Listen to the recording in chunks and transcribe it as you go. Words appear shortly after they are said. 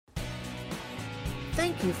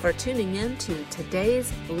Thank you for tuning in to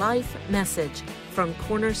today's life message from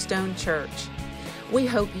Cornerstone Church. We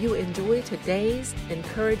hope you enjoy today's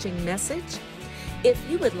encouraging message. If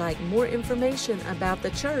you would like more information about the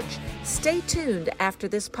church, stay tuned after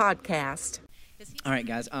this podcast. All right,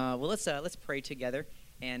 guys. Let's pray together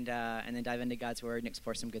and then dive into God's Word and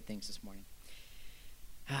explore some good things this morning.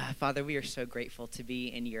 Father, we are so grateful to be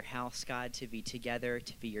in your house, God, to be together,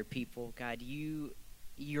 to be your people. God,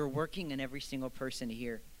 you're working in every single person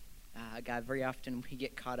here. God, very often we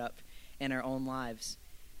get caught up in our own lives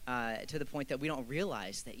to the point that we don't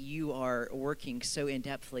realize that you are working so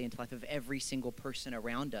in-depthly into the life of every single person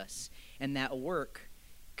around us. And that work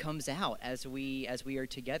comes out as we are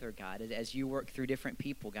together, God. As you work through different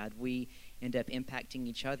people, God, we end up impacting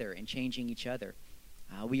each other and changing each other.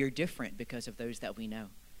 We are different because of those that we know.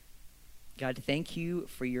 God, thank you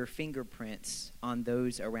for your fingerprints on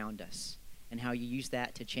those around us and how you use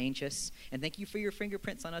that to change us. And thank you for your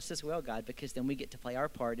fingerprints on us as well, God, because then we get to play our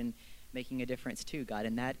part in making a difference too, God.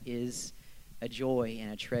 And that is a joy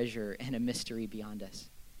and a treasure and a mystery beyond us.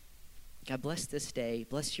 God, bless this day.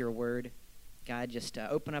 Bless your word. God, just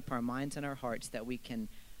open up our minds and our hearts that we can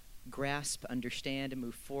grasp, understand, and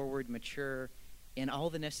move forward, mature in all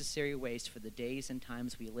the necessary ways for the days and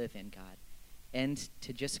times we live in, God, and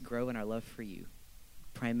to just grow in our love for you,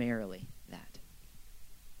 primarily that.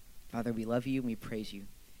 Father, we love you and we praise you.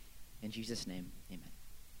 In Jesus' name, amen.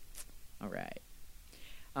 All right.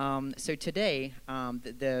 So today,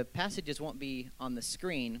 the passages won't be on the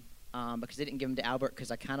screen because I didn't give them to Albert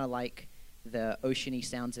because I kind of like the oceany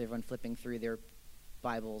sounds of everyone flipping through their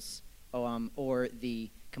Bibles or the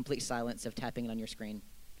complete silence of tapping it on your screen,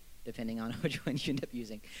 depending on which one you end up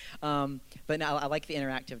using. But no, I like the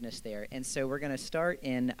interactiveness there. And so we're going to start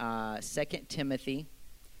in 2 Timothy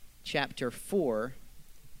chapter 4,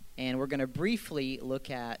 and we're going to briefly look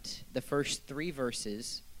at the first 3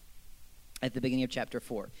 verses at the beginning of chapter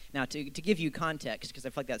 4. Now, to give you context, because I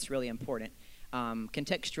feel like that's really important,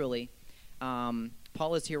 contextually,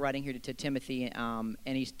 Paul is here writing here to Timothy, and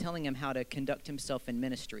he's telling him how to conduct himself in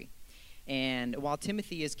ministry. And while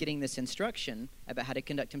Timothy is getting this instruction about how to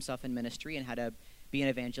conduct himself in ministry and how to be an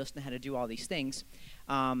evangelist and how to do all these things,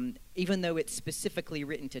 even though it's specifically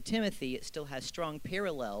written to Timothy, it still has strong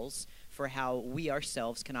parallels for how we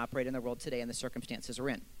ourselves can operate in the world today and the circumstances we're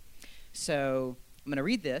in. So I'm going to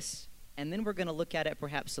read this, and then we're going to look at it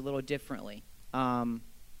perhaps a little differently. I'm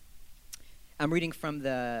reading from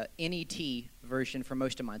the NET version for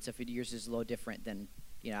most of mine, so if yours is a little different, then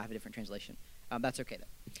I have a different translation. That's okay,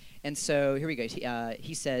 though. And so here we go.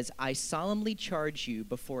 He says, I solemnly charge you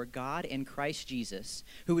before God and Christ Jesus,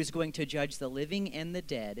 who is going to judge the living and the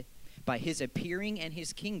dead by his appearing and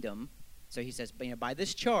his kingdom. So he says, by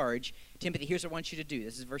this charge, Timothy, here's what I want you to do.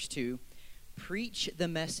 This is verse 2. Preach the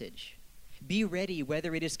message. Be ready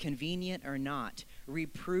whether it is convenient or not.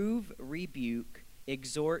 Reprove, rebuke,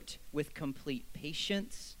 exhort with complete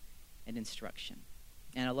patience and instruction.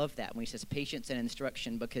 And I love that when he says patience and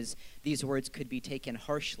instruction, because these words could be taken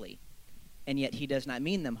harshly, and yet he does not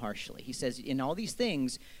mean them harshly. He says, in all these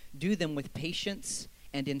things, do them with patience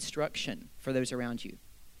and instruction for those around you.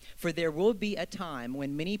 For there will be a time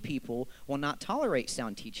when many people will not tolerate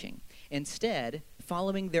sound teaching. Instead,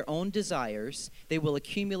 following their own desires, they will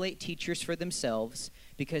accumulate teachers for themselves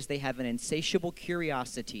because they have an insatiable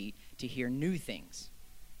curiosity to hear new things.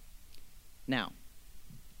 Now,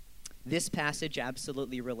 this passage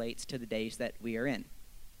absolutely relates to the days that we are in.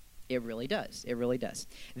 It really does. It really does.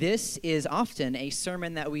 This is often a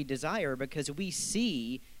sermon that we desire because we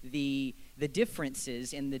see the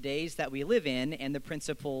differences in the days that we live in and the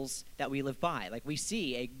principles that we live by. Like, we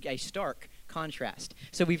see a stark contrast.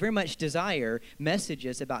 So we very much desire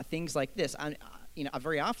messages about things like this.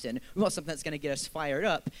 Very often, we want something that's going to get us fired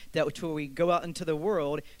up, that we go out into the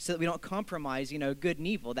world so that we don't compromise, good and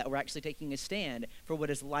evil, that we're actually taking a stand for what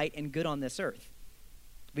is light and good on this earth.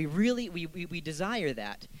 We desire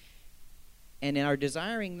that. And in our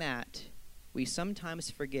desiring that, we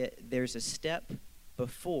sometimes forget there's a step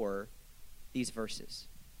before these verses.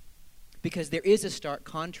 Because there is a stark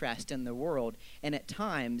contrast in the world, and at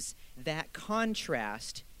times, that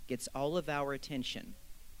contrast gets all of our attention,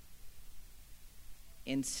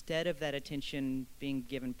 instead of that attention being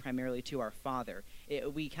given primarily to our Father.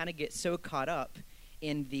 We kind of get so caught up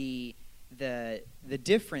in the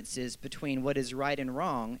differences between what is right and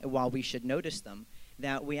wrong, while we should notice them,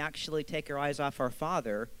 that we actually take our eyes off our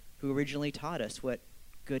Father, who originally taught us what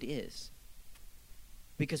good is,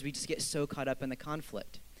 because we just get so caught up in the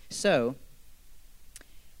conflict. So,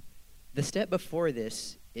 the step before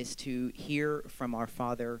this is to hear from our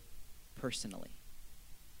Father personally,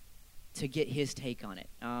 to get his take on it.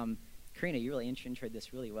 Karina, you really introed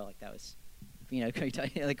this really well. Like that was,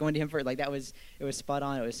 like going to him for, like it was spot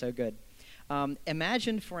on. It was so good.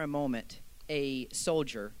 Imagine for a moment a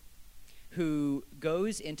soldier who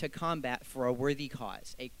goes into combat for a worthy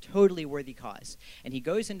cause, a totally worthy cause. And he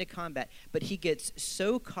goes into combat, but he gets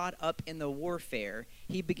so caught up in the warfare,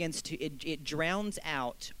 he begins to, it drowns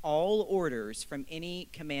out all orders from any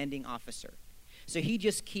commanding officer. So he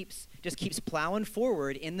just keeps plowing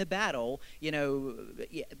forward in the battle,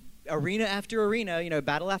 arena after arena,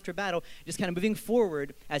 battle after battle, just kind of moving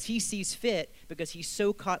forward as he sees fit, because he's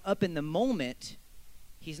so caught up in the moment,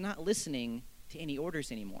 he's not listening to any orders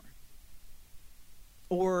anymore.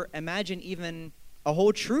 Or imagine even a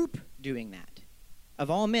whole troop doing that,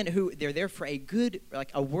 of all men who they're there for a good,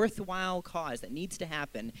 like a worthwhile cause that needs to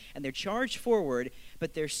happen, and they're charged forward,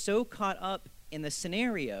 but they're so caught up in the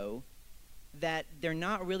scenario that they're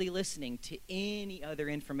not really listening to any other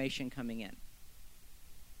information coming in.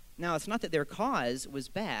 Now, it's not that their cause was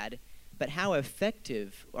bad, but how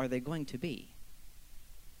effective are they going to be?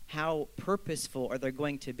 How purposeful are they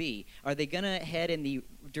going to be? Are they going to head in the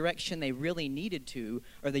direction they really needed to,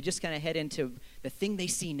 or are they just going to head into the thing they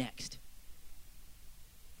see next?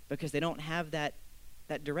 Because they don't have that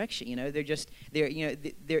direction.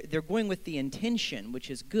 They're going with the intention,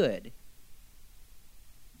 which is good,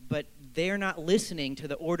 but they're not listening to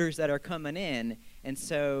the orders that are coming in, and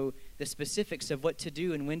so the specifics of what to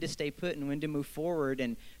do and when to stay put and when to move forward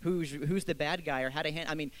and who's the bad guy or how to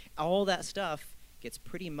handle. All that stuff gets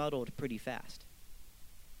pretty muddled pretty fast.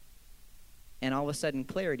 And all of a sudden,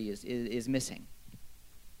 clarity is missing.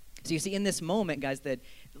 So you see, in this moment, guys, that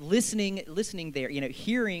listening there,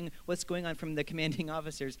 hearing what's going on from the commanding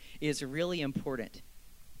officers is really important.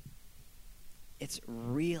 It's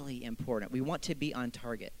really important. We want to be on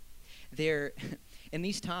target. In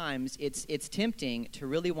these times, it's tempting to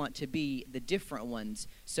really want to be the different ones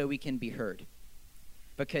so we can be heard.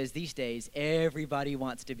 Because these days, everybody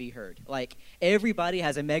wants to be heard. Like, everybody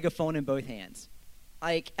has a megaphone in both hands.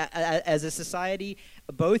 Like, as a society,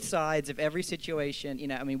 both sides of every situation,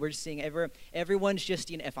 we're just seeing everyone's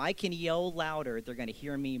just, if I can yell louder, they're going to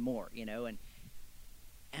hear me more,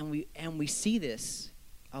 and we see this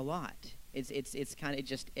a lot. It's kind of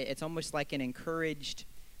just, it's almost like an encouraged,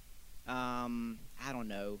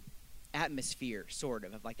 atmosphere, sort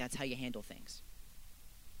of like that's how you handle things.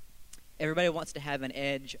 Everybody wants to have an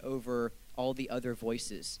edge over all the other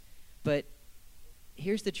voices. But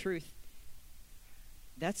here's the truth.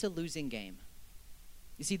 That's a losing game.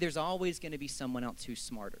 You see, there's always going to be someone else who's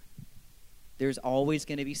smarter. There's always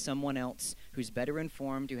going to be someone else who's better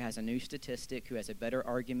informed, who has a new statistic, who has a better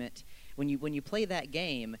argument. When you play that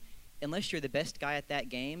game, unless you're the best guy at that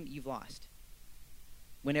game, you've lost.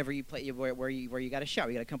 Whenever you play where you got to shout,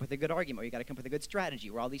 you got to come up with a good argument, or you got to come up with a good strategy,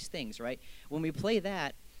 or all these things, right? When we play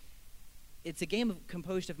that, it's a game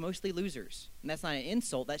composed of mostly losers. And that's not an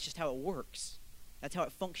insult. That's just how it works. That's how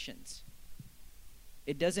it functions.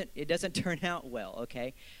 It doesn't turn out well,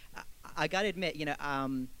 okay? I got to admit,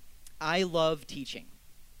 I love teaching.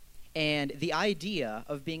 And the idea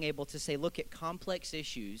of being able to say, look at complex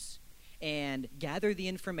issues and gather the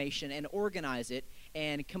information and organize it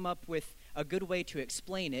and come up with a good way to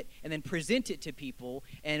explain it and then present it to people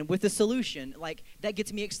and with a solution, like, that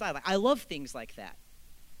gets me excited. Like, I love things like that.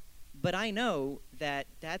 But I know that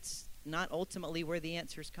that's not ultimately where the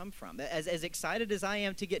answers come from. As excited as I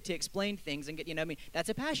am to get to explain things and get, that's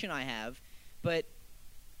a passion I have, but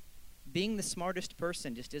being the smartest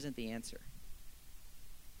person just isn't the answer.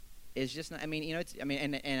 It's just not, I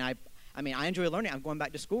enjoy learning. I'm going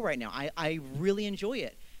back to school right now. I really enjoy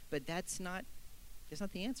it, but that's not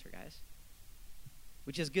the answer, guys.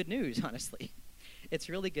 Which is good news, honestly. It's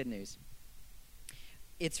really good news.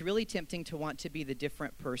 It's really tempting to want to be the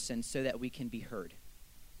different person so that we can be heard.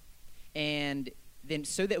 And then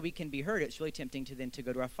so that we can be heard, it's really tempting to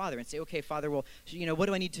go to our Father and say, okay, Father, well, what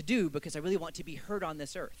do I need to do because I really want to be heard on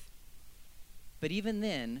this earth? But even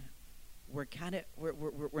then, we're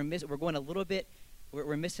going a little bit,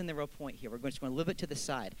 we're missing the real point here. We're just going a little bit to the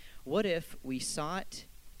side. What if we sought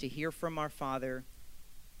to hear from our Father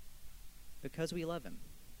because we love him?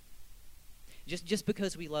 Just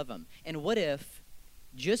because we love him. And what if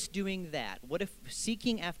just doing that, what if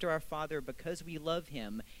seeking after our Father because we love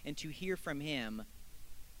him and to hear from him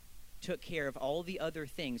took care of all the other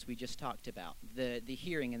things we just talked about, the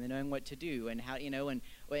hearing and the knowing what to do and how, and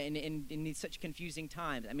in these such confusing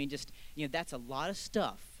times. That's a lot of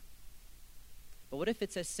stuff. But what if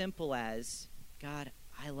it's as simple as, God,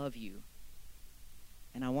 I love you,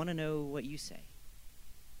 and I want to know what you say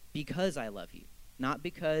because I love you, not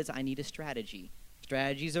because I need a strategy.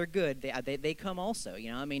 strategies are good. They come also.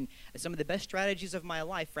 I mean, some of the best strategies of my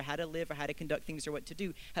life for how to live or how to conduct things or what to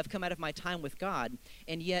do have come out of my time with God.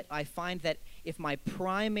 And yet I find that if my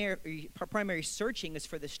primary searching is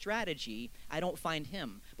for the strategy, I don't find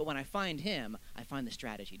him. But when I find him, I find the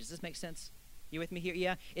strategy. Does this make sense? You with me here?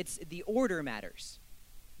 Yeah? It's the order matters.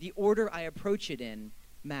 The order I approach it in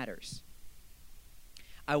matters.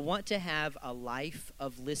 I want to have a life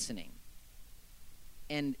of listening.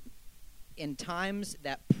 And in times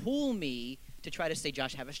that pull me to try to say,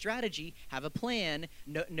 Josh, have a strategy, have a plan,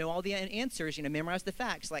 know all the answers, memorize the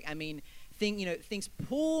facts. Things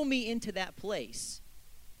pull me into that place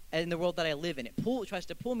in the world that I live in. It tries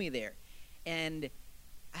to pull me there. And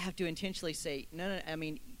I have to intentionally say, no, I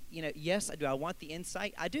mean, yes, do I want the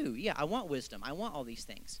insight? I do. Yeah, I want wisdom. I want all these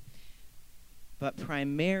things. But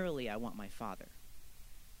primarily, I want my Father.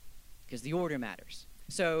 Because the order matters.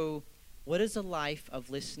 So what does a life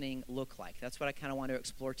of listening look like? That's what I kind of want to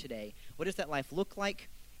explore today. What does that life look like?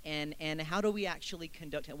 And how do we actually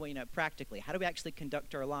conduct it? Well, practically, how do we actually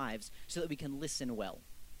conduct our lives so that we can listen well?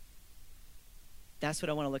 That's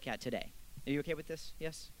what I want to look at today. Are you okay with this?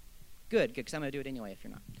 Yes? Good, because I'm going to do it anyway if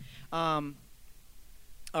you're not.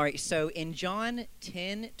 All right, so in John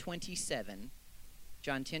 10:27,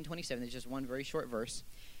 there's just one very short verse.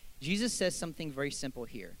 Jesus says something very simple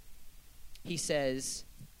here. He says,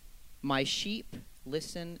 "My sheep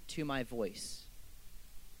listen to my voice,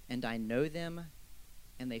 and I know them,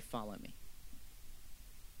 and they follow me."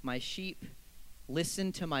 My sheep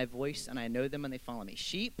listen to my voice, and I know them, and they follow me.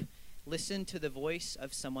 Sheep listen to the voice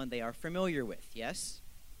of someone they are familiar with, yes?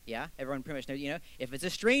 Yeah, everyone pretty much knows, if it's a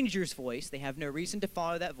stranger's voice, they have no reason to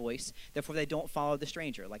follow that voice, therefore they don't follow the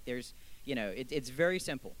stranger. It's very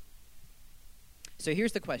simple. So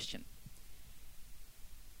here's the question,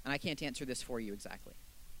 and I can't answer this for you exactly.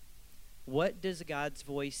 What does God's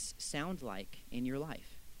voice sound like in your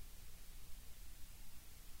life?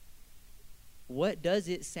 What does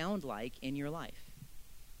it sound like in your life?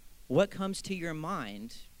 What comes to your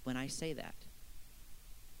mind when I say that?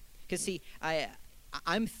 Because see,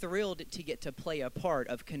 I'm thrilled to get to play a part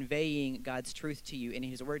of conveying God's truth to you in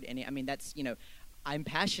his word. And I mean, that's, I'm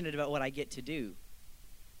passionate about what I get to do.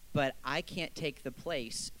 But I can't take the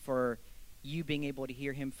place for you being able to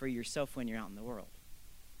hear him for yourself when you're out in the world.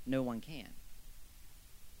 No one can.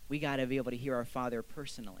 We got to be able to hear our Father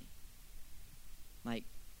personally.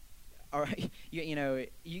 All right,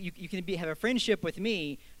 you can have a friendship with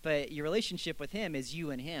me, but your relationship with him is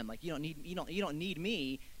you and him. You don't need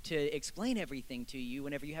me to explain everything to you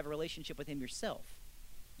whenever you have a relationship with him yourself.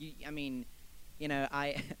 It's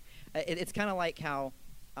kind of like how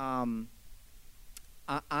I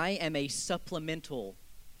am a supplemental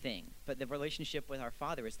thing, but the relationship with our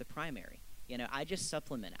Father is the primary. I just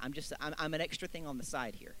supplement. I'm an extra thing on the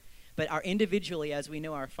side here. But individually, as we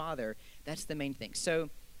know our Father, that's the main thing. So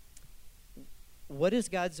what does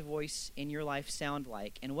God's voice in your life sound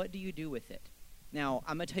like, and what do you do with it? Now,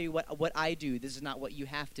 I'm going to tell you what I do. This is not what you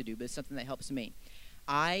have to do, but it's something that helps me.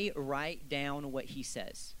 I write down what he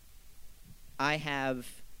says. I have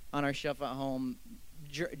on our shelf at home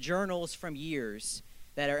journals from years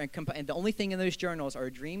that are, and the only thing in those journals are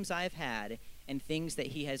dreams I've had and things that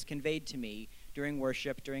he has conveyed to me during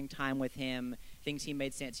worship, during time with him, things he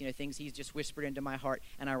made sense, things he's just whispered into my heart,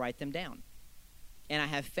 and I write them down. And I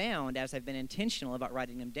have found, as I've been intentional about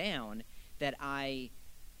writing them down, that I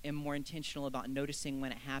am more intentional about noticing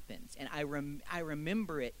when it happens. And I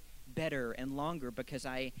remember it better and longer because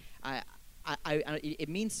it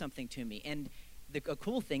means something to me. And a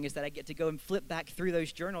cool thing is that I get to go and flip back through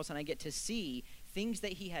those journals, and I get to see things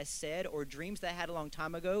that he has said, or dreams that I had a long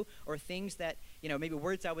time ago, or things that, maybe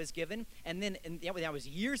words I was given. And that was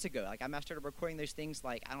years ago. I started recording those things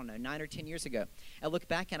 9 or 10 years ago. I look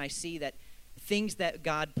back and I see that things that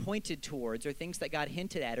God pointed towards, or things that God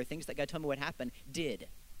hinted at, or things that God told me would happen, did.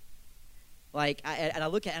 And I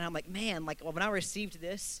look at it and I'm like, man, when I received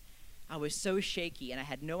this, I was so shaky and I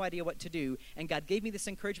had no idea what to do. And God gave me this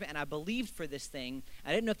encouragement and I believed for this thing.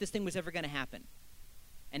 I didn't know if this thing was ever going to happen.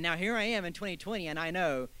 And now here I am in 2020 and I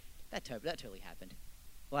know that totally happened.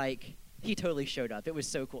 He totally showed up. It was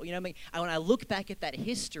so cool. When I look back at that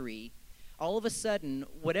history, all of a sudden,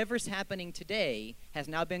 whatever's happening today has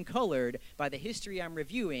now been colored by the history I'm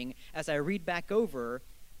reviewing as I read back over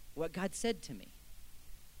what God said to me.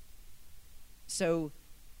 So,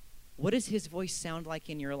 what does his voice sound like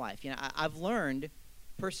in your life? I've learned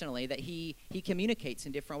personally that he communicates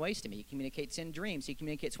in different ways to me. He communicates in dreams. He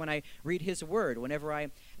communicates when I read his word. Whenever I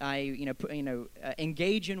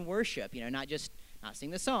engage in worship. Not sing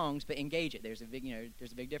the songs, but engage it. There's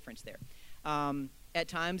a big difference there. At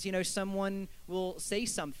times, someone will say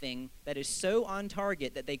something that is so on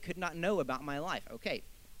target that they could not know about my life. Okay,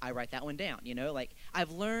 I write that one down, like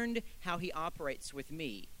I've learned how he operates with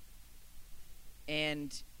me.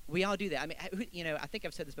 And we all do that. I mean, I think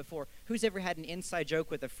I've said this before. Who's ever had an inside joke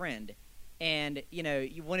with a friend? And,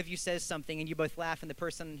 one of you says something and you both laugh, and the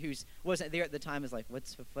person who wasn't there at the time is like,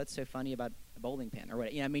 what's so funny about a bowling pin? Or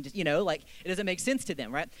what? Like it doesn't make sense to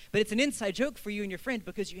them, right? But it's an inside joke for you and your friend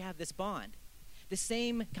because you have this bond. The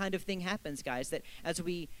same kind of thing happens, guys, that as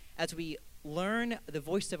we learn the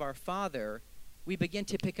voice of our Father, we begin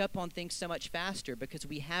to pick up on things so much faster because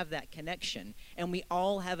we have that connection, and we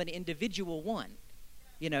all have an individual one.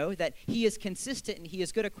 That he is consistent and he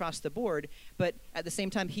is good across the board, but at the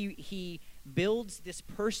same time, he builds this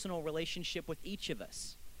personal relationship with each of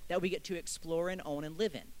us that we get to explore and own and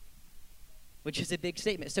live in, which is a big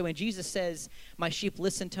statement. So when Jesus says, my sheep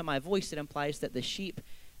listen to my voice, it implies that the sheep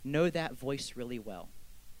know that voice really well.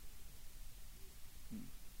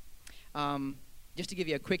 Just to give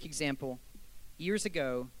you a quick example, years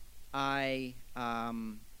ago, I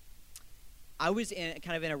was in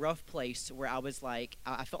a rough place where I was like,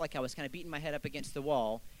 I felt like I was kind of beating my head up against the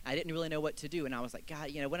wall. I didn't really know what to do, and I was like,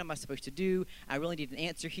 God, what am I supposed to do? I really need an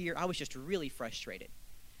answer here. I was just really frustrated.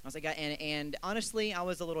 I was like, and honestly, I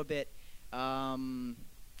was a little bit,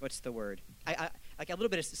 what's the word? I like a little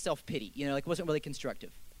bit of self-pity, like wasn't really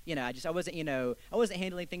constructive. I wasn't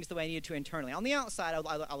handling things the way I needed to internally. On the outside,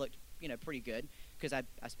 I looked, pretty good because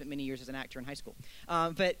I spent many years as an actor in high school.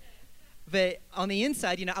 But on the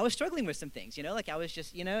inside, I was struggling with some things, like I was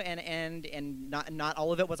just, and not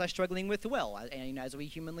all of it was I struggling with well, as we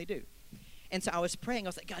humanly do. And so I was praying. I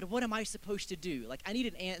was like, God, what am I supposed to do? Like, I need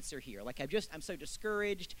an answer here. Like, I'm so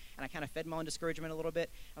discouraged, and I kind of fed my own discouragement a little bit.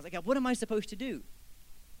 I was like, God, what am I supposed to do?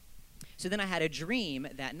 So then I had a dream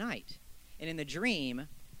that night. And in the dream,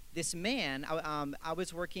 this man, I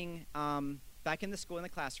was working back in the school in the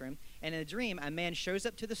classroom, and in the dream, a man shows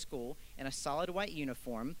up to the school in a solid white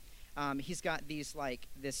uniform. He's got these,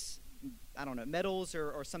 medals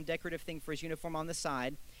or some decorative thing for his uniform on the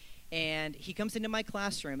side. And he comes into my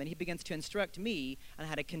classroom, and he begins to instruct me on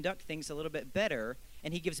how to conduct things a little bit better.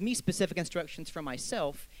 And he gives me specific instructions for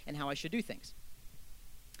myself and how I should do things.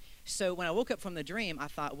 So when I woke up from the dream, I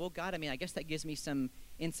thought, well, God, I guess that gives me some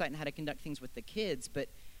insight on how to conduct things with the kids. But,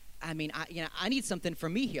 I need something for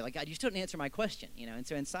me here. Like, God, you still didn't answer my question, And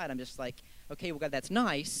so inside, I'm just like, okay, well, God, that's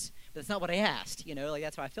nice, but that's not what I asked,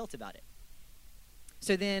 That's how I felt about it.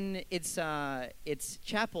 So then it's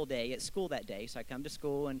chapel day at school that day. So I come to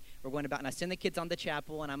school, and we're going about, and I send the kids on to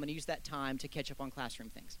chapel, and I'm going to use that time to catch up on classroom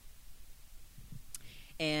things.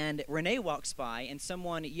 And Renee walks by, and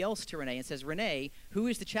someone yells to Renee and says, Renee, who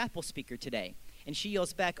is the chapel speaker today? And she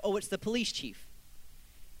yells back, oh, it's the police chief.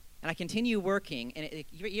 And I continue working, and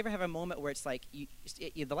you ever have a moment where it's like the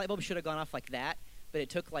light bulb should have gone off like that, but it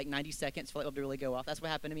took like 90 seconds for the light bulb to really go off? That's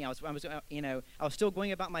what happened to me. I was still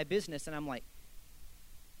going about my business, and I'm like,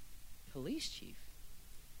 police chief?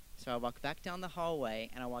 So I walk back down the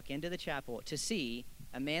hallway, and I walk into the chapel to see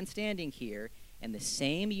a man standing here in the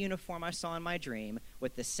same uniform I saw in my dream,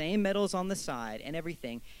 with the same medals on the side and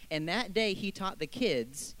everything. And that day, he taught the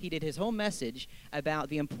kids, he did his whole message about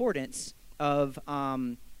the importance of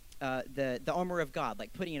the armor of God,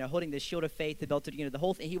 like putting, holding the shield of faith, the belt of, the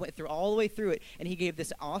whole thing. He went through all the way through it, and he gave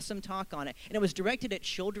this awesome talk on it. And it was directed at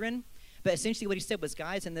children. But essentially what he said was,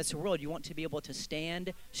 guys, in this world, you want to be able to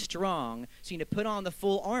stand strong, so you need to put on the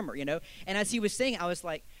full armor, And as he was saying, I was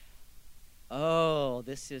like, oh,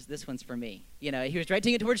 this one's for me. He was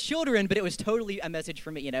directing it towards children, but it was totally a message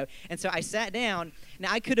for me, And so I sat down.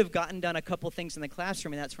 Now, I could have done a couple things in the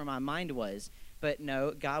classroom, and that's where my mind was. But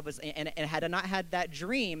no, God was, and had I not had that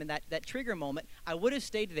dream and that trigger moment, I would have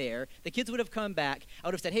stayed there. The kids would have come back. I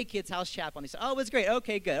would have said, hey, kids, how's chapel? And they said, oh, it was great.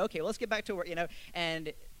 Okay, good. Okay, well, let's get back to work,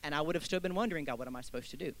 And I would have still been wondering, God, what am I supposed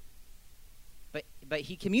to do? But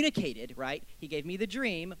he communicated, right? He gave me the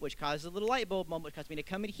dream, which caused a little light bulb moment, which caused me to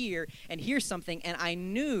come in here and hear something. And I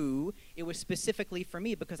knew it was specifically for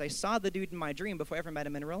me because I saw the dude in my dream before I ever met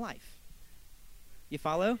him in real life. You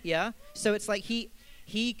follow? Yeah? So it's like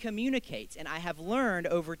he communicates, and I have learned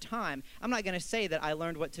over time. I'm not going to say that I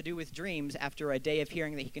learned what to do with dreams after a day of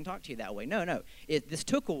hearing that he can talk to you that way. No. This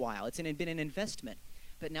took a while. It's been an investment.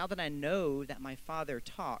 But now that I know that my Father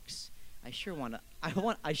talks, I sure want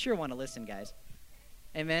to listen, guys.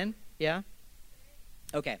 Amen? Yeah?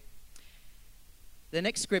 Okay. The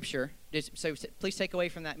next scripture, so please take away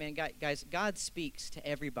from that, man. Guys, God speaks to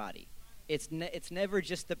everybody. It's never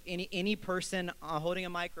just any person holding a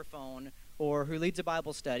microphone or who leads a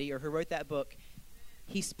Bible study or who wrote that book.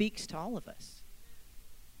 He speaks to all of us.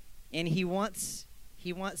 And he wants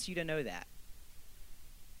you to know that.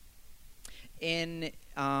 In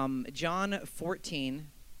John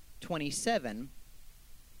 14:27,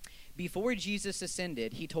 before Jesus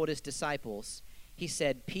ascended, he told his disciples, he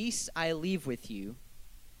said, "Peace I leave with you,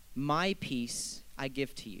 my peace I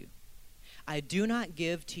give to you. I do not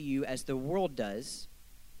give to you as the world does,"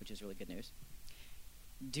 which is really good news.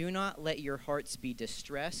 "Do not let your hearts be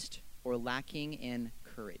distressed or lacking in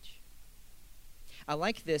courage." I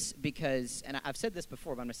like this because, and I've said this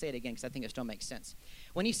before, but I'm going to say it again because I think it still makes sense.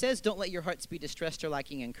 When he says, "Don't let your hearts be distressed or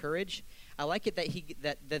lacking in courage," I like it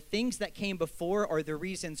that the things that came before are the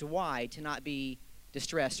reasons why to not be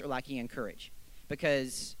distressed or lacking in courage.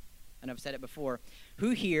 Because, and I've said it before,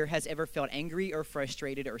 who here has ever felt angry or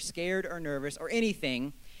frustrated or scared or nervous or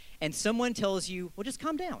anything, and someone tells you, "Well, just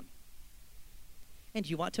calm down," and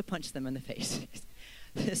you want to punch them in the face?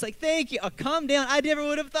 It's like, "Thank you. Oh, calm down. I never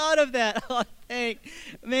would have thought of that." Oh,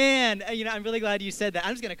 man. I'm really glad you said that.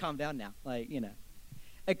 I'm just going to calm down now.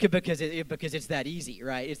 Because it's that easy,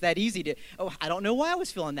 right? It's that easy to, I don't know why I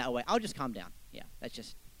was feeling that way. I'll just calm down. Yeah, that's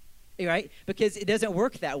just, right? Because it doesn't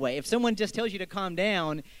work that way. If someone just tells you to calm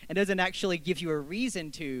down and doesn't actually give you a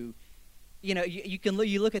reason to,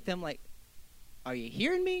 you look at them like, "Are you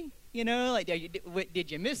hearing me? Did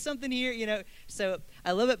you miss something here?" So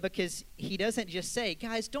I love it because he doesn't just say,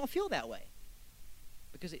 "Guys, don't feel that way,"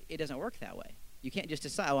 because it doesn't work that way. You can't just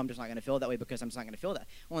decide, "I'm just not going to feel that way because I'm just not going to feel that."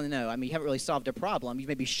 Well, no, you haven't really solved a problem. You've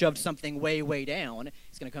maybe shoved something way, way down.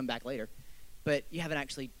 It's going to come back later. But you haven't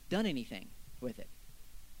actually done anything with it.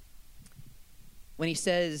 When he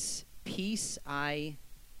says, "Peace I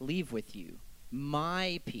leave with you,"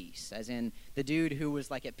 my peace, as in the dude who was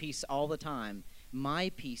like at peace all the time, "My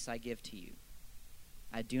peace I give to you.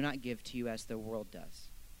 I do not give to you as the world does."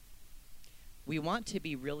 We want to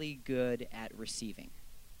be really good at receiving.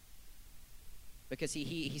 Because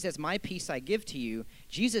he says, "My peace I give to you."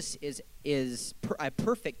 Jesus is a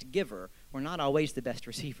perfect giver. We're not always the best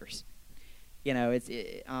receivers.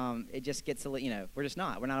 It just gets we're just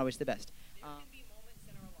not. We're not always the best. There can be moments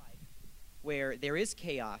in our life where there is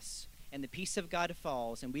chaos and the peace of God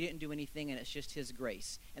falls and we didn't do anything and it's just his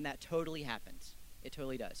grace. And that totally happens. It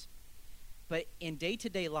totally does. But in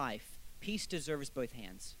day-to-day life, peace deserves both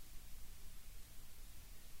hands.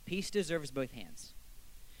 Peace deserves both hands.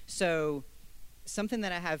 So something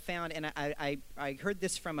that I have found, and I heard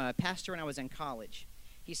this from a pastor when I was in college.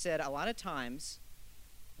 He said a lot of times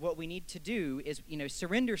what we need to do is,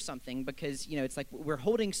 surrender something because, it's like we're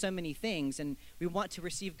holding so many things and we want to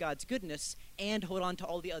receive God's goodness and hold on to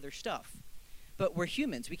all the other stuff. But we're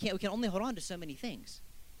humans. We can only hold on to so many things.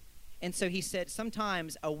 And so he said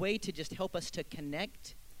sometimes a way to just help us to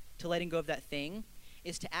connect to letting go of that thing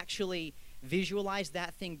is to actually visualize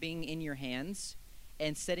that thing being in your hands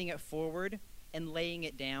and setting it forward and laying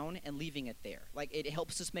it down and leaving it there. Like it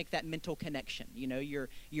helps us make that mental connection.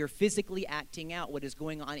 You're physically acting out what is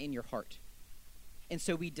going on in your heart. And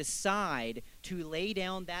so we decide to lay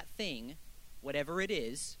down that thing, whatever it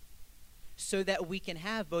is, so that we can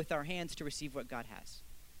have both our hands to receive what God has.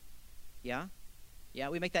 Yeah? Yeah,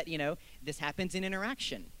 we make that, this happens in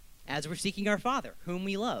interaction as we're seeking our Father, whom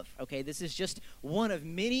we love. Okay, this is just one of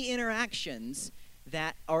many interactions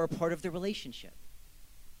that are a part of the relationship.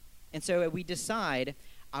 And so we decide,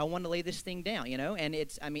 I want to lay this thing down, and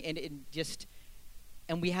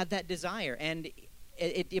and we have that desire. And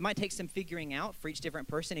it might take some figuring out for each different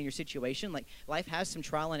person in your situation. Like life has some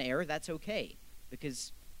trial and error. That's okay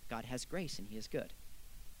because God has grace and he is good.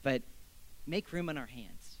 But make room in our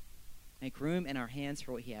hands. Make room in our hands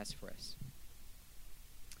for what he has for us.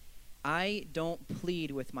 I don't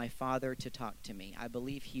plead with my Father to talk to me. I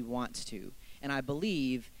believe he wants to. And I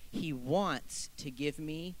believe he wants to give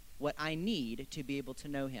me what I need to be able to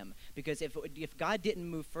know him. Because if God didn't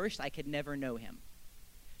move first, I could never know him.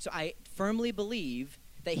 So I firmly believe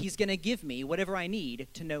that he's going to give me whatever I need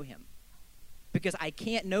to know him. Because I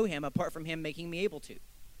can't know him apart from him making me able to.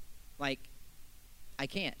 I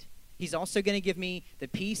can't. He's also going to give me the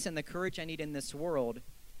peace and the courage I need in this world.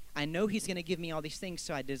 I know he's going to give me all these things,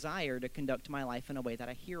 so I desire to conduct my life in a way that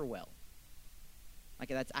I hear well.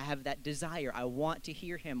 I have that desire. I want to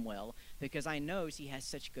hear him well because I know he has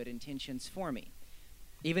such good intentions for me.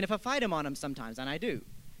 Even if I fight him on them sometimes, and I do.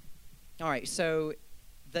 All right, so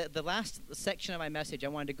the last section of my message, I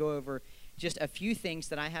wanted to go over just a few things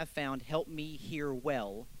that I have found help me hear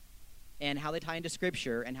well and how they tie into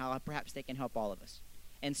Scripture and how perhaps they can help all of us.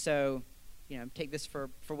 And so, take this for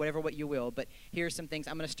what you will, but here's some things.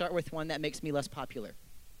 I'm going to start with one that makes me less popular.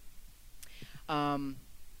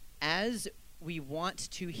 As we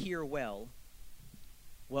want to hear well,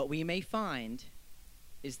 what we may find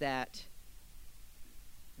is that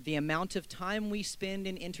the amount of time we spend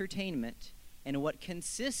in entertainment and what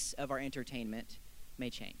consists of our entertainment may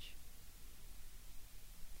change.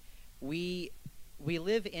 We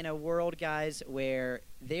live in a world, guys, where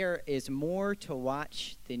there is more to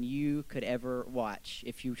watch than you could ever watch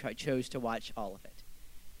if you chose to watch all of it.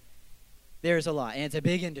 There's a lot, and it's a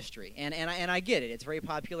big industry, and I get it. It's very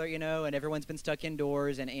popular, and everyone's been stuck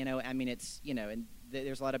indoors, and it's and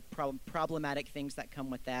there's a lot of problematic things that come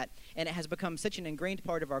with that, and it has become such an ingrained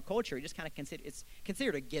part of our culture. It just kind of it's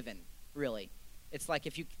considered a given, really. It's like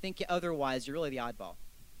if you think otherwise, you're really the oddball.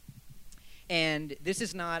 And this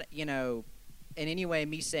is not, in any way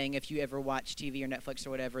me saying if you ever watch TV or Netflix or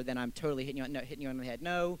whatever, then I'm totally hitting you on the head.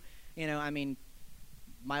 No,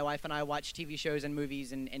 my wife and I watch TV shows and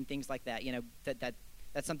movies and things like that.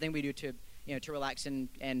 That's something we do to to relax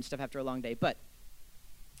and stuff after a long day. But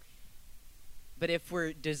if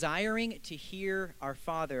we're desiring to hear our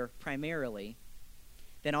Father primarily,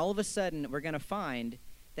 then all of a sudden we're going to find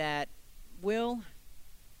that, well,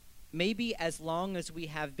 maybe as long as we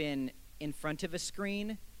have been in front of a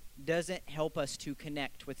screen doesn't help us to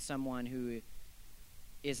connect with someone who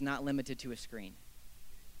is not limited to a screen.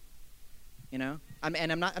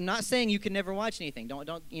 I'm not saying you can never watch anything.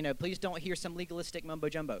 Please don't hear some legalistic mumbo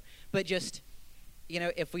jumbo. But just,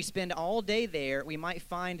 if we spend all day there, we might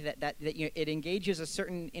find that it engages a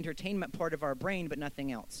certain entertainment part of our brain, but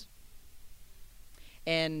nothing else.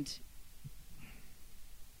 And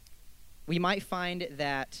we might find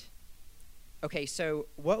that, okay, so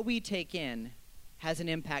what we take in has an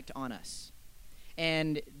impact on us.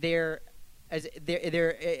 And there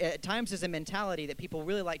at times is a mentality that people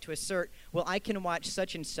really like to assert, well, I can watch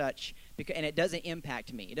such and such, and it doesn't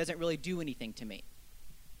impact me. It doesn't really do anything to me.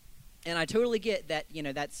 And I totally get that,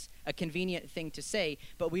 that's a convenient thing to say,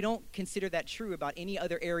 but we don't consider that true about any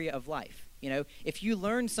other area of life. If you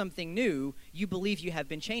learn something new, you believe you have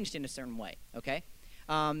been changed in a certain way, okay?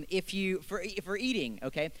 For eating,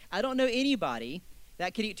 okay? I don't know anybody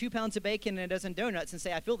that could eat 2 pounds of bacon and a dozen donuts and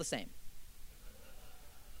say, I feel the same.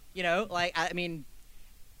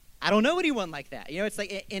 I don't know anyone like that. It's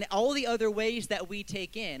like in all the other ways that we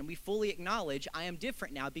take in, we fully acknowledge I am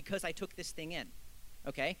different now because I took this thing in,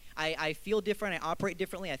 okay? I feel different, I operate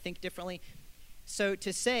differently, I think differently. So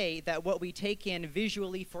to say that what we take in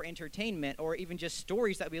visually for entertainment or even just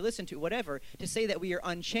stories that we listen to, whatever, to say that we are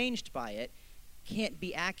unchanged by it can't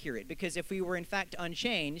be accurate, because if we were in fact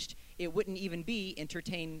unchanged, it wouldn't even be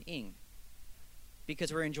entertaining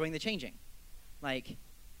because we're enjoying the changing.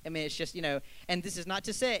 It's just, and this is not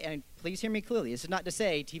to say, and please hear me clearly, this is not to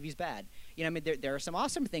say TV's bad. There are some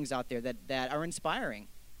awesome things out there that are inspiring.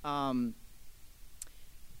 But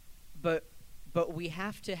we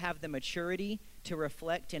have to have the maturity to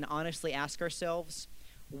reflect and honestly ask ourselves,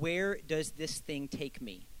 where does this thing take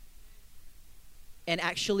me? And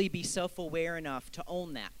actually be self-aware enough to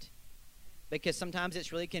own that. Because sometimes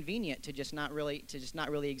it's really convenient to just not really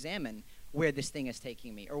examine where this thing is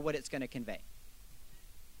taking me or what it's going to convey.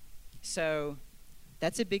 So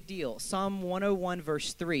that's a big deal. Psalm 101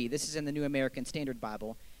 verse 3, this is in the New American Standard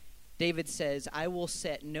Bible. David says, I will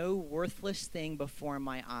set no worthless thing before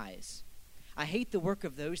my eyes. I hate the work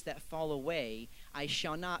of those that fall away. It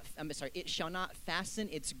shall not fasten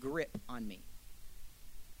its grip on me.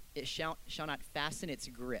 It shall not fasten its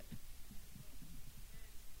grip.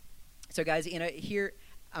 So guys, here,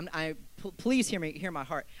 please hear my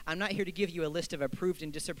heart. I'm not here to give you a list of approved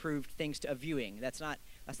and disapproved things of viewing. That's not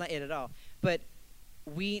it at all. But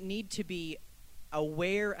we need to be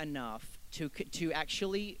aware enough to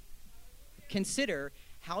actually consider,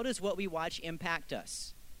 how does what we watch impact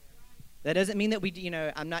us? That doesn't mean that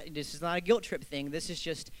this is not a guilt trip thing. This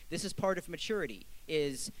is part of maturity.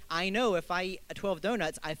 I know if I eat 12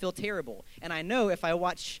 donuts, I feel terrible. And I know if I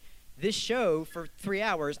watch this show for 3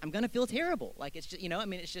 hours, I'm going to feel terrible. It's just,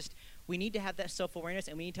 it's just, we need to have that self-awareness,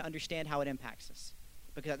 and we need to understand how it impacts us.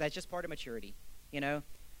 Because that's just part of maturity, It's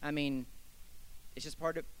just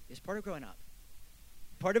part of growing up.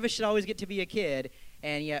 Part of us should always get to be a kid,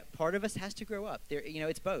 and yet part of us has to grow up.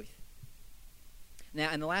 It's both. Now,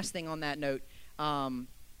 and the last thing on that note,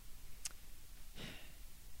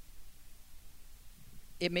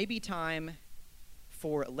 it may be time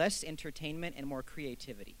for less entertainment and more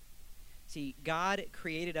creativity. See, God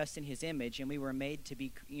created us in His image, and we were made to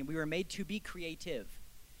be creative.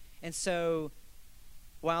 And so,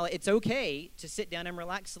 while it's okay to sit down and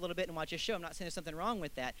relax a little bit and watch a show, I'm not saying there's something wrong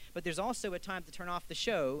with that, but there's also a time to turn off the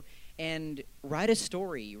show and write a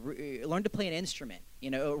story, learn to play an instrument,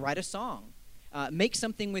 write a song. Make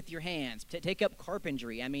something with your hands. Take up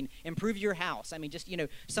carpentry. I mean, improve your house. I mean, just,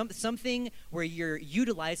 something where you're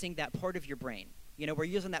utilizing that part of your brain. We're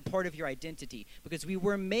using that part of your identity because we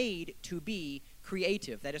were made to be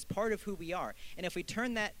creative. That is part of who we are. And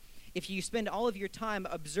if you spend all of your time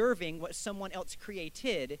observing what someone else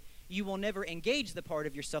created, you will never engage the part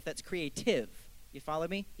of yourself that's creative. You follow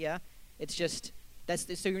me? Yeah? It's just,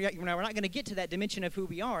 we're not going to get to that dimension of who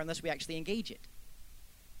we are unless we actually engage it.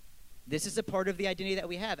 This is a part of the identity that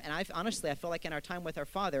we have. And I feel like in our time with our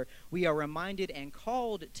Father, we are reminded and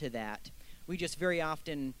called to that. We just very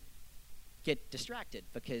often get distracted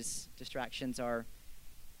because distractions are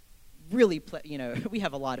really, we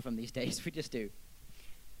have a lot of them these days. We just do.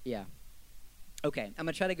 Yeah. Okay, I'm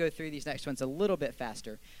going to try to go through these next ones a little bit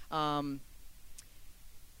faster. The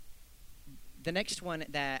next one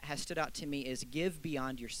that has stood out to me is give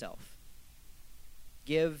beyond yourself.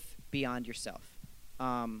 Give beyond yourself.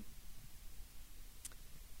 I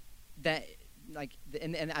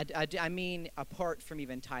mean apart from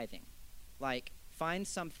even tithing. Like, find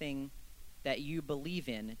something that you believe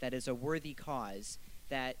in that is a worthy cause,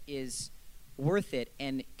 that is worth it,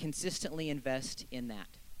 and consistently invest in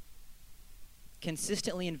that.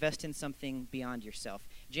 Consistently invest in something beyond yourself.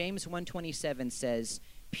 James 1:27 says,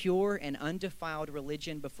 "Pure and undefiled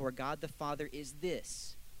religion before God the Father is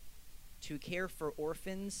this, to care for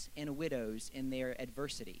orphans and widows in their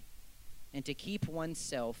adversity, and to keep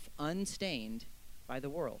oneself unstained by the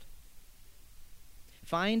world."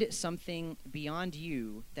 Find something beyond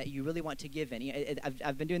you that you really want to give in.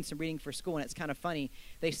 I've been doing some reading for school, and it's kind of funny.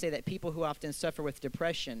 They say that people who often suffer with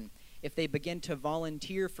depression, if they begin to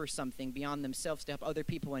volunteer for something beyond themselves to help other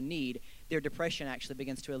people in need, their depression actually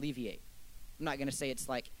begins to alleviate. I'm not going to say it's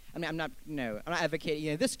like, I'm not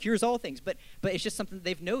advocating, this cures all things, but it's just something that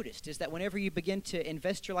they've noticed, is that whenever you begin to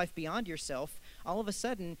invest your life beyond yourself, all of a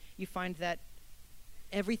sudden you find that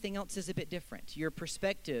everything else is a bit different. Your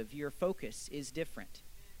perspective, your focus is different.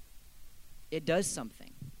 It does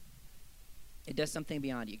something. It does something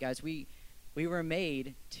beyond you. Guys, we were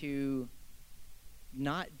made to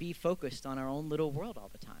not be focused on our own little world all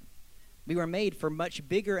the time. We were made for much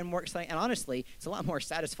bigger and more exciting, and honestly, it's a lot more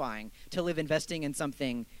satisfying to live investing in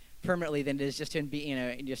something permanently than it is just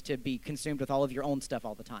to be consumed with all of your own stuff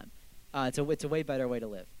all the time. It's a way better way to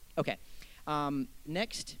live. Okay.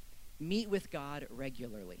 Next, meet with God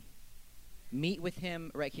regularly. Meet with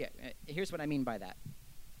him here. Here's what I mean by that.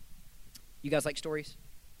 You guys like stories?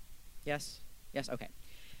 Yes? Yes? Okay.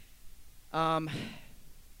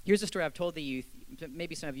 Here's a story I've told the youth.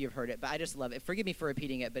 Maybe some of you have heard it, but I just love it. Forgive me for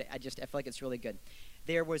repeating it, but I feel like it's really good.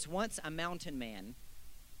 There was once a mountain man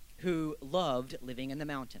who loved living in the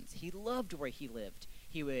mountains. He loved where he lived.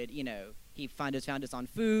 He would, he found his on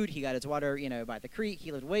food. He got his water, by the creek.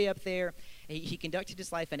 He lived way up there. He conducted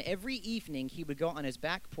his life, and every evening he would go on his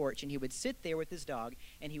back porch, and he would sit there with his dog,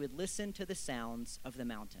 and he would listen to the sounds of the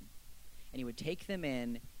mountain. And he would take them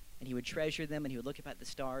in, and he would treasure them, and he would look up at the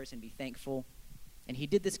stars and be thankful. And he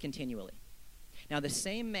did this continually. Now, the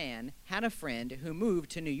same man had a friend who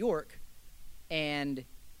moved to New York, and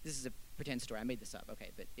this is a pretend story. I made this up,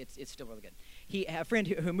 okay, but it's still really good. He had a friend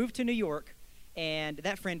who moved to New York, and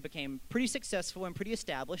that friend became pretty successful and pretty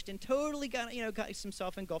established and totally got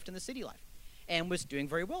himself engulfed in the city life and was doing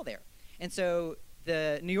very well there. And so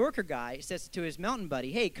the New Yorker guy says to his mountain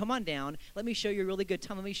buddy, "Hey, come on down. Let me show you a really good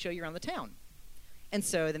time. Let me show you around the town." And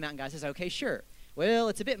so the mountain guy says, "Okay, sure." Well,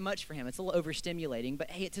 it's a bit much for him. It's a little overstimulating,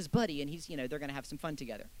 but hey, it's his buddy, and he's, they're going to have some fun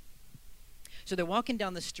together. So they're walking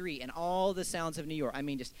down the street, and all the sounds of New York. I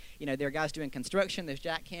mean, just, there are guys doing construction. There's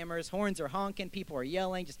jackhammers. Horns are honking. People are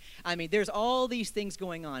yelling. There's all these things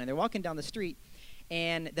going on, and they're walking down the street,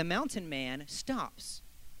 and the mountain man stops.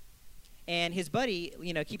 And his buddy,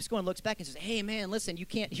 keeps going, looks back and says, "Hey, man, listen, you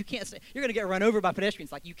can't, you're going to get run over by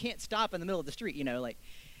pedestrians. Like, you can't stop in the middle of the street,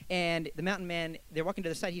 And the mountain man, they're walking to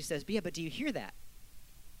the side. He says, "Yeah, but do you hear that?"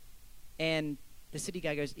 And the city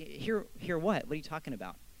guy goes, Hear what? What are you talking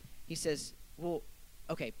about?" He says, "Well,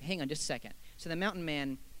 okay, hang on just a second." So the mountain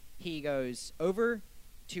man, he goes over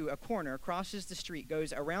to a corner, crosses the street,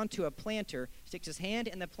 goes around to a planter, sticks his hand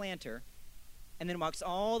in the planter, and then walks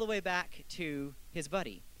all the way back to his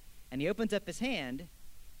buddy. And he opens up his hand,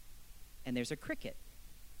 and there's a cricket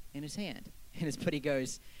in his hand. And his buddy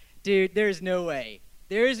goes, "Dude, there's no way.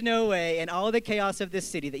 There's no way in all the chaos of this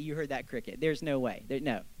city that you heard that cricket. There's no way.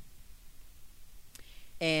 No."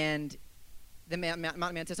 And the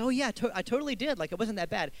mountain man says, "Oh, yeah, I totally did. Like, it wasn't that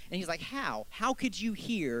bad." And he's like, "How? How could you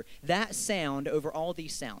hear that sound over all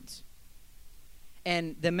these sounds?"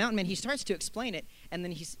 And the mountain man, he starts to explain it, and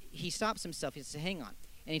then he stops himself. He says, "Hang on."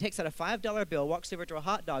 And he takes out a $5 bill, walks over to a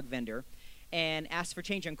hot dog vendor, and asks for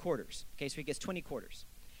change in quarters. Okay, so he gets 20 quarters.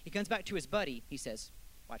 He comes back to his buddy. He says,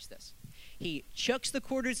 watch this. He chucks the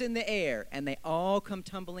quarters in the air, and they all come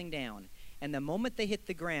tumbling down. And the moment they hit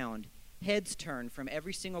the ground, heads turn from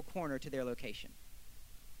every single corner to their location.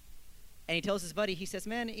 And he tells his buddy, he says,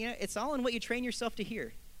 man, it's all in what you train yourself to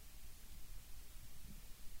hear.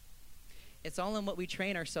 It's all in what we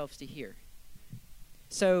train ourselves to hear.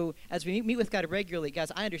 So as we meet with God regularly,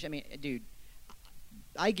 guys, I understand. I mean, dude,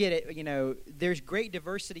 I get it. There's great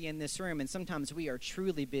diversity in this room, and sometimes we are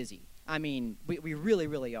truly busy. I mean, we really,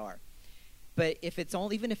 really are. But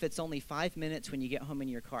even if it's only 5 minutes when you get home in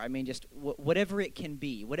your car, I mean, just whatever it can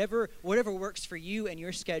be, whatever works for you and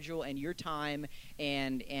your schedule and your time,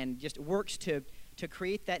 and just works to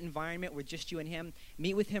create that environment with just you and him.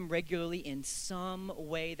 Meet with him regularly in some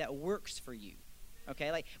way that works for you.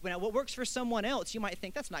 Okay, like what works for someone else, you might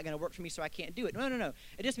think that's not going to work for me, so I can't do it. No.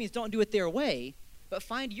 It just means don't do it their way, but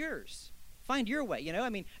find yours. Find your way. I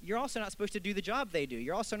mean, you're also not supposed to do the job they do.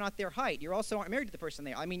 You're also not their height. You also aren't married to the person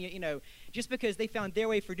they are. I mean, just because they found their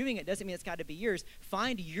way for doing it doesn't mean it's got to be yours.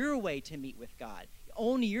 Find your way to meet with God.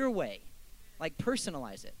 Own your way. Like,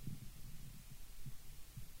 personalize it.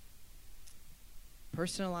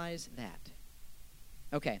 Personalize that.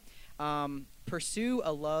 Okay. Pursue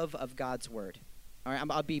a love of God's word. All right,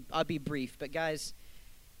 I'll be brief, but guys,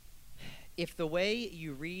 if the way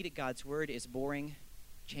you read God's word is boring,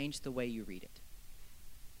 change the way you read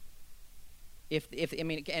it.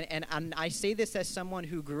 And I say this as someone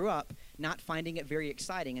who grew up not finding it very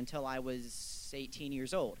exciting until I was 18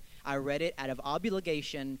 years old. I read it out of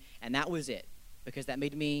obligation, and that was it, because that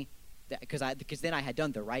made me, because then I had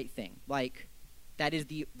done the right thing. Like,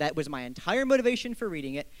 that was my entire motivation for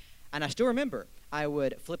reading it. And I still remember, I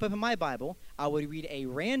would flip open my Bible, I would read a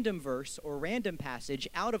random verse or random passage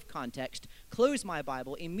out of context, close my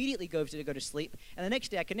Bible, immediately go to sleep, and the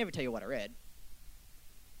next day I could never tell you what I read.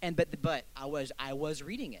 But I was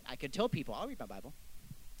reading it. I could tell people, I'll read my Bible,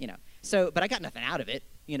 So, but I got nothing out of it,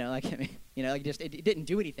 it didn't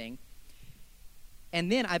do anything. And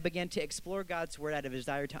then I began to explore God's word out of a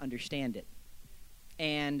desire to understand it.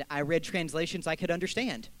 And I read translations I could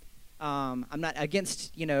understand. I'm not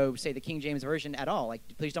against, say the King James Version at all. Like,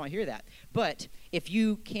 please don't hear that. But if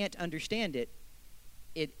you can't understand it,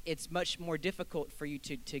 it's much more difficult for you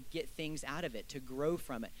to get things out of it, to grow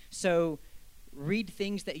from it. So read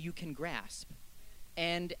things that you can grasp.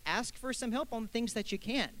 And ask for some help on things that you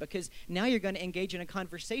can't, because now you're going to engage in a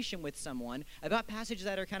conversation with someone about passages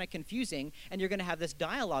that are kind of confusing, and you're going to have this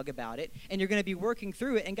dialogue about it, and you're going to be working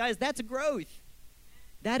through it. And guys, that's growth.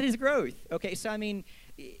 That is growth. Okay, so I mean,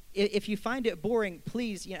 if you find it boring,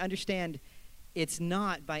 please understand it's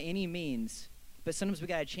not by any means, but sometimes we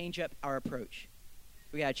got to change up our approach.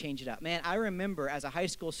 We got to change it up. Man, I remember as a high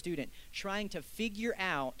school student trying to figure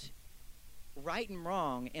out right and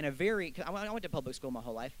wrong in a very, cause I went to public school my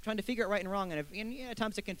whole life, trying to figure out right and wrong in at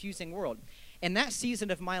times a confusing world. In that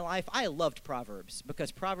season of my life, I loved Proverbs,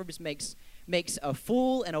 because Proverbs makes a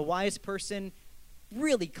fool and a wise person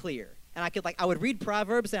really clear. And I would read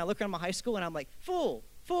Proverbs, and I look around my high school, and I'm like, fool,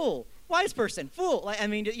 wise person, fool.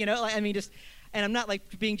 And I'm not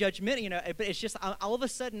like being judgmental, but it's just all of a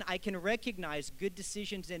sudden I can recognize good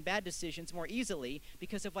decisions and bad decisions more easily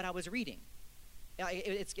because of what I was reading.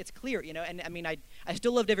 It's clear, and I mean, I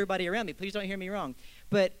still loved everybody around me. Please don't hear me wrong.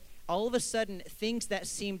 But all of a sudden, things that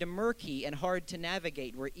seemed murky and hard to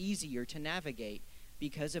navigate were easier to navigate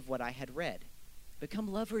because of what I had read.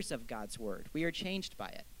 Become lovers of God's word. We are changed by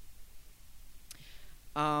it.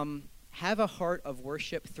 Have a heart of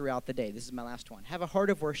worship throughout the day. This is my last one. Have a heart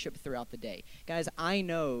of worship throughout the day. Guys, I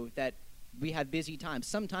know that we have busy times.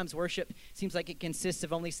 Sometimes worship seems like it consists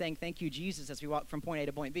of only saying thank you, Jesus, as we walk from point A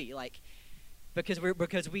to point B. Because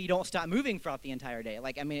we don't stop moving throughout the entire day.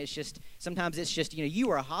 Sometimes it's just, you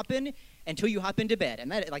are hopping until you hop into bed.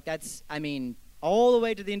 And that's all the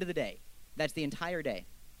way to the end of the day. That's the entire day.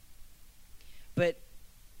 But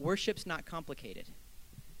worship's not complicated.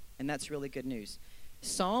 And that's really good news.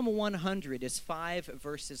 Psalm 100 is 5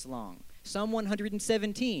 verses long. Psalm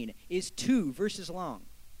 117 is 2 verses long.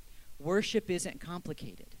 Worship isn't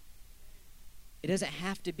complicated. It doesn't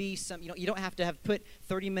have to be you don't have to have put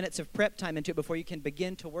 30 minutes of prep time into it before you can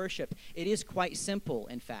begin to worship. It is quite simple,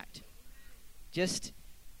 in fact. Just,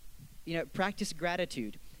 practice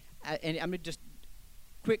gratitude. And I'm going to just,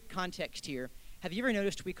 quick context here. Have you ever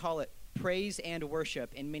noticed we call it praise and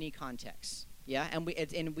worship in many contexts? Yeah, and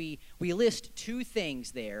we list two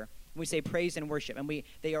things there when we say praise and worship, and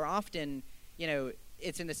they are often,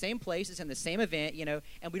 it's in the same place, it's in the same event,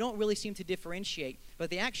 and we don't really seem to differentiate, but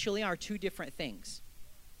they actually are two different things.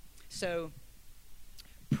 So,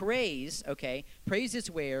 praise, okay, praise is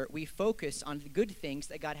where we focus on the good things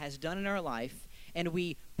that God has done in our life, and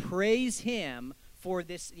we praise him for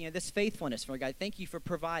this, this faithfulness for God. Thank you for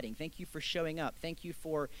providing. Thank you for showing up. Thank you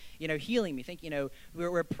for, healing me.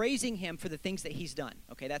 We're praising him for the things that he's done.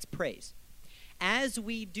 Okay, that's praise. As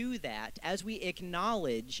we do that, as we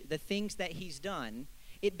acknowledge the things that he's done,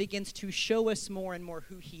 it begins to show us more and more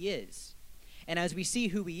who he is. And as we see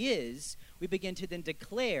who he is, we begin to then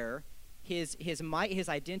declare his might, his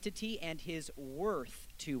identity, and his worth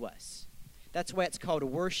to us. That's why it's called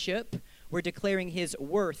worship. We're declaring his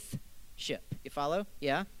worthship. You follow?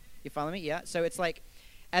 Yeah? You follow me? Yeah? So it's like,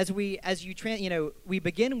 we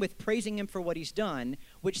begin with praising him for what he's done,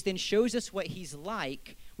 which then shows us what he's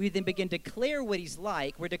like. We then begin to declare what he's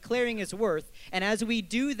like. We're declaring his worth. And as we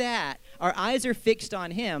do that, our eyes are fixed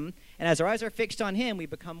on him. And as our eyes are fixed on him, we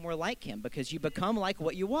become more like him, because you become like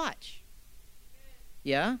what you watch.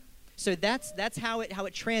 Yeah? So that's how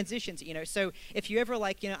it transitions, So if you ever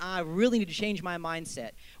I really need to change my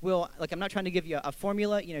mindset. Well, I'm not trying to give you a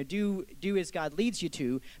formula, do as God leads you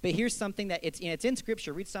to, but here's something that it's in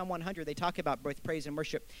Scripture. Read Psalm 100. They talk about both praise and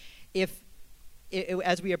worship.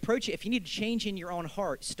 As we approach it, if you need to change in your own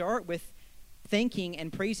heart, start with thanking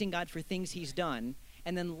and praising God for things he's done,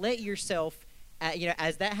 and then let yourself,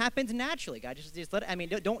 as that happens naturally, God, just let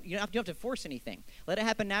it, you don't have to force anything. Let it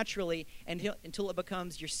happen naturally until it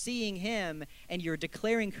becomes you're seeing him and you're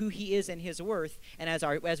declaring who he is and his worth. And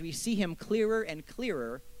as we see him clearer and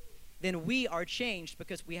clearer, then we are changed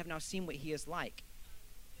because we have now seen what he is like.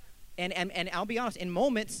 And I'll be honest, in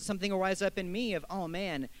moments, something will rise up in me of, oh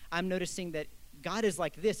man, I'm noticing that God is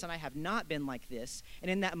like this and I have not been like this. And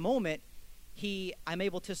in that moment, I'm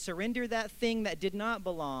able to surrender that thing that did not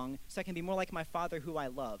belong so I can be more like my Father who I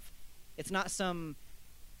love. It's not some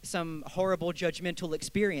horrible judgmental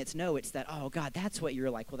experience. No, it's that, oh, God, that's what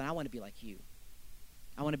you're like. Well, then I want to be like you.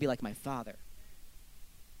 I want to be like my Father.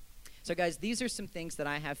 So, guys, these are some things that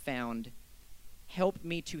I have found help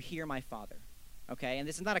me to hear my Father. Okay? And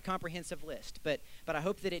this is not a comprehensive list, but I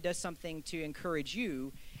hope that it does something to encourage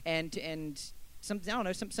you and some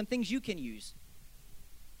things you can use.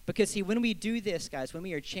 Because, see, when we do this, guys, when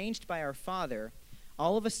we are changed by our Father,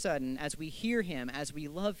 all of a sudden, as we hear him, as we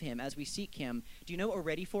love him, as we seek him, do you know what we're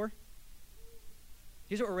ready for?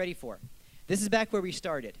 Here's what we're ready for. This is back where we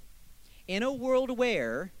started. In a world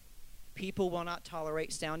where people will not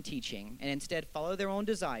tolerate sound teaching and instead follow their own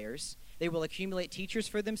desires, they will accumulate teachers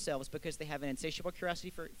for themselves because they have an insatiable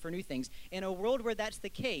curiosity for new things. In a world where that's the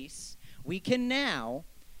case, we can now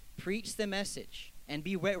preach the message and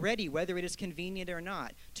be ready, whether it is convenient or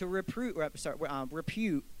not, to reprove,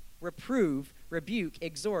 rebuke,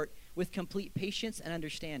 exhort with complete patience and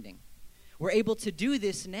understanding. We're able to do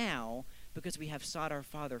this now because we have sought our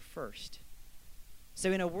Father first.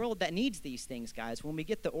 So in a world that needs these things, guys, when we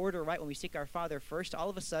get the order right, when we seek our Father first, all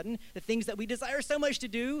of a sudden, the things that we desire so much to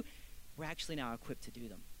do, we're actually now equipped to do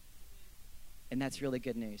them. And that's really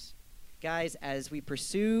good news. Guys, as we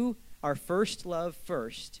pursue our first love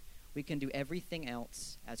first, we can do everything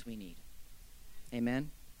else as we need. Amen?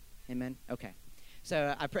 Amen? Okay.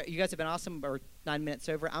 So I pray you guys have been awesome. We're 9 minutes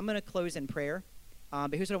over. I'm going to close in prayer,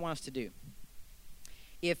 but here's what I want us to do.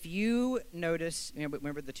 If you notice,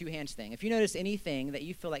 remember the two hands thing, if you notice anything that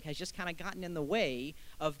you feel like has just kind of gotten in the way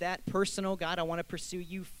of that personal, God, I want to pursue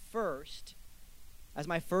you first, as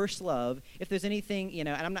my first love, if there's anything,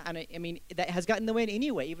 that has gotten in the way in any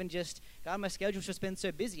way, even just, God, my schedule's just been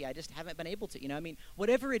so busy, I just haven't been able to,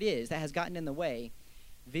 whatever it is that has gotten in the way,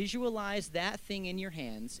 visualize that thing in your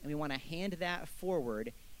hands, and we want to hand that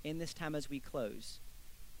forward in this time as we close,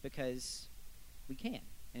 because we can,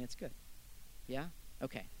 and it's good. Yeah?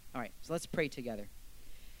 Okay. All right. So let's pray together.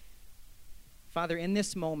 Father, in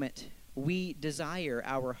this moment, we desire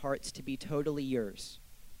our hearts to be totally yours.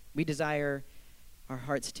 We desire our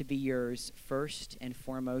hearts to be yours first and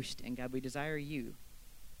foremost, and God, we desire you.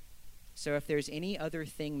 So if there's any other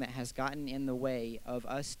thing that has gotten in the way of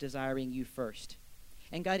us desiring you first,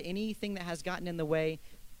 and God, anything that has gotten in the way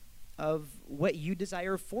of what you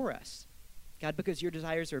desire for us, God, because your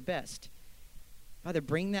desires are best, Father,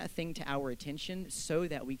 bring that thing to our attention so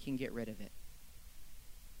that we can get rid of it.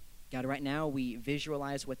 God, right now we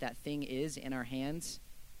visualize what that thing is in our hands,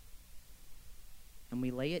 and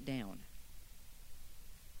we lay it down.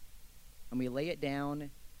 And we lay it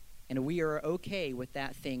down, and we are okay with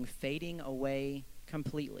that thing fading away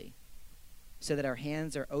completely, so that our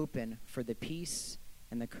hands are open for the peace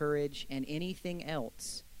and the courage and anything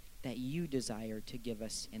else that you desire to give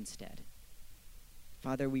us instead.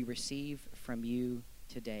 Father, we receive from you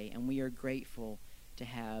today, and we are grateful to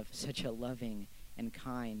have such a loving and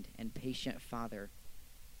kind and patient Father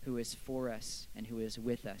who is for us and who is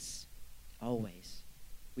with us always.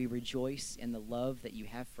 We rejoice in the love that you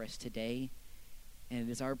have for us today, and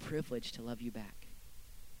it is our privilege to love you back.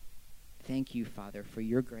 Thank you, Father, for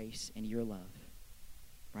your grace and your love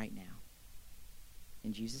right now.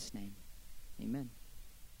 In Jesus' name, amen.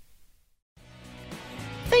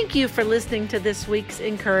 Thank you for listening to this week's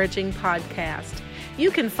encouraging podcast.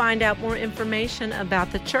 You can find out more information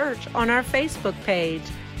about the church on our Facebook page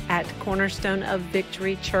at Cornerstone of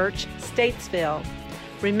Victory Church, Statesville.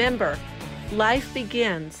 Remember, life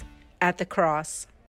begins at the cross.